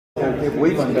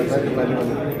वही बन जाता है पहले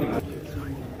वाला।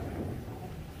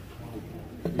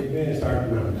 We may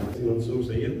start now. Mansoor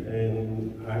Sayed, and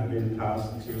I've been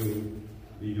tasked to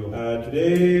be your.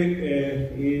 Today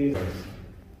is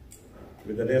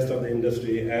with the rest of the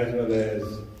industry as well as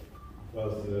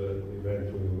was the event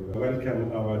to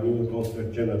welcome our new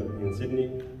Consul General in Sydney.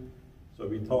 So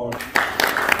we thought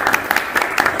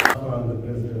I'm the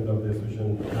president of the association.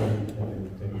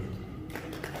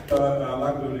 I'd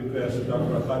like to request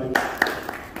Dr. Khalid.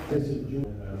 This is June.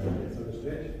 It's on the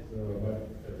stage. So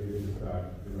we will start.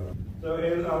 So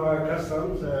in our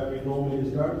customs, we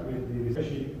normally start with the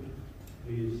discussion.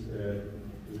 Please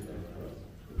do that first.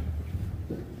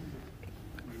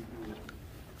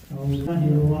 الله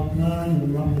الرحمن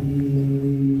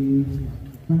الرحيم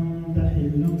أنت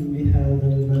حل بهذا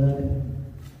البلد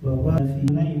ووافي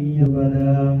لن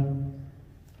يبدا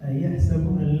أن يحسب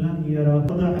أن لم يره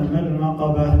ضعف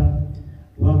العقبة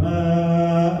وما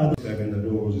Seven, the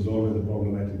doors is always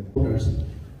problematic.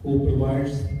 Who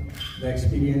provides the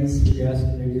experience. Yes,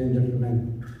 ladies and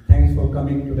gentlemen, thanks for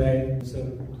coming today, Mr.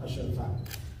 Ashraf Khan.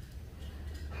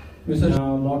 Mr. A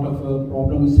lot of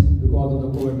problems because of the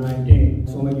COVID-19,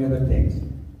 so many other things.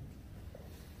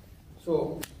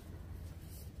 So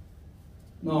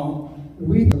now,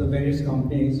 we the various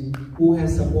companies who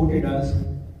has supported us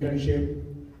internship,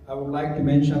 I would like to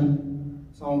mention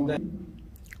some of them.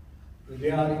 They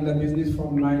are in the business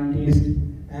from 90s,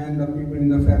 and the people in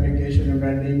the fabrication and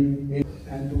welding,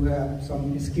 and to have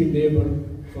some skilled labor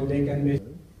so they can make.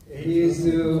 He is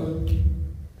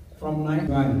from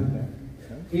 91.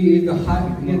 He is the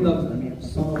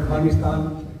son of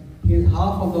Pakistan.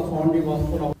 Half of the founding was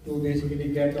full of to basically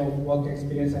get the work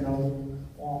experience and all.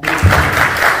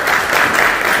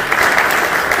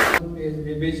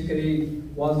 We basically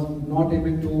was not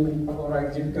able to our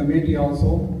exit committee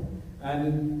also.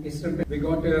 And we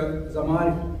got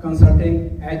Zamal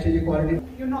Consulting, HAG Quality.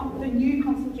 You're not the new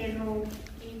Consul General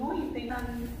anymore. You've been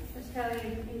on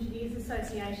Australian Engineers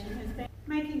Association has been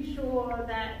making sure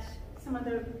that some of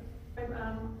the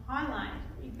highlight,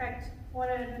 in fact, what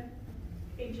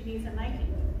engineers are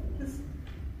making. Because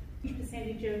a huge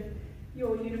percentage of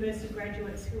your university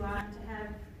graduates who are to have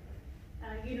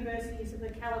universities of the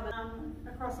calibre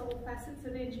across all facets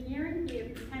of engineering, be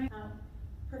it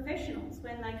professionals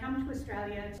when they come to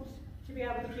Australia to be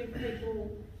able to give people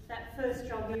that first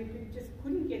job who just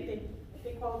couldn't get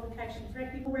their qualifications,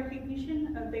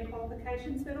 recognition of their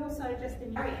qualifications, but also just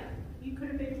in the area. You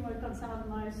could have even worked on some of the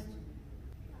most,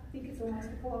 I think it's almost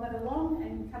a kilometre long,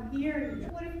 and come here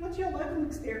and what's your local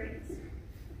experience?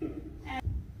 And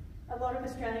a lot of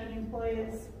Australian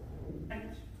employers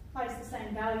don't place the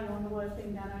same value on the work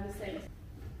being done overseas.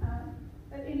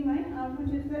 But anyway, I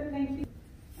wanted to thank you.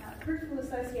 Fruitful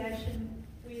association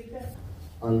with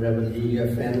Honorable Julia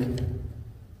Friend,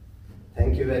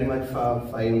 thank you very much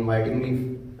for inviting me.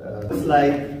 It's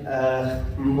like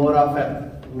more of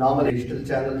a normal digital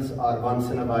channels or once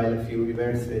in a while a few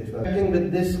events which were. I think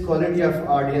with this quality of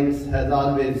audience has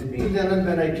always been.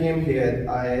 When I came here,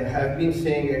 I have been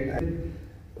saying it,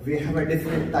 we have a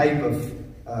different type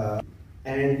of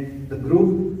and the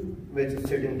group which is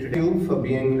sitting today, you for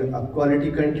being a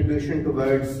quality contribution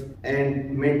towards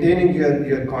and maintaining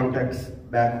your contacts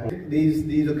back home.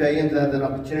 These occasions are an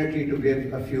opportunity to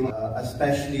give a few,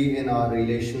 especially in our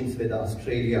relations with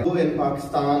Australia. So in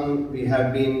Pakistan, we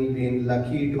have been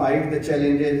lucky to fight the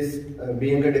challenges,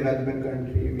 being a developing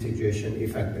country situation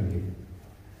effectively.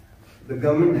 The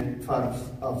government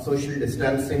of social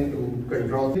distancing to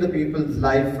control the people's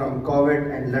life from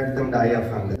COVID and let them die of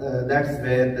hunger. That's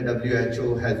where the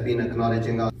WHO has been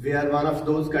acknowledging us. We are one of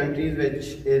those countries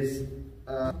which is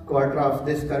a quarter of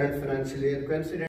this current financial year. Coincident.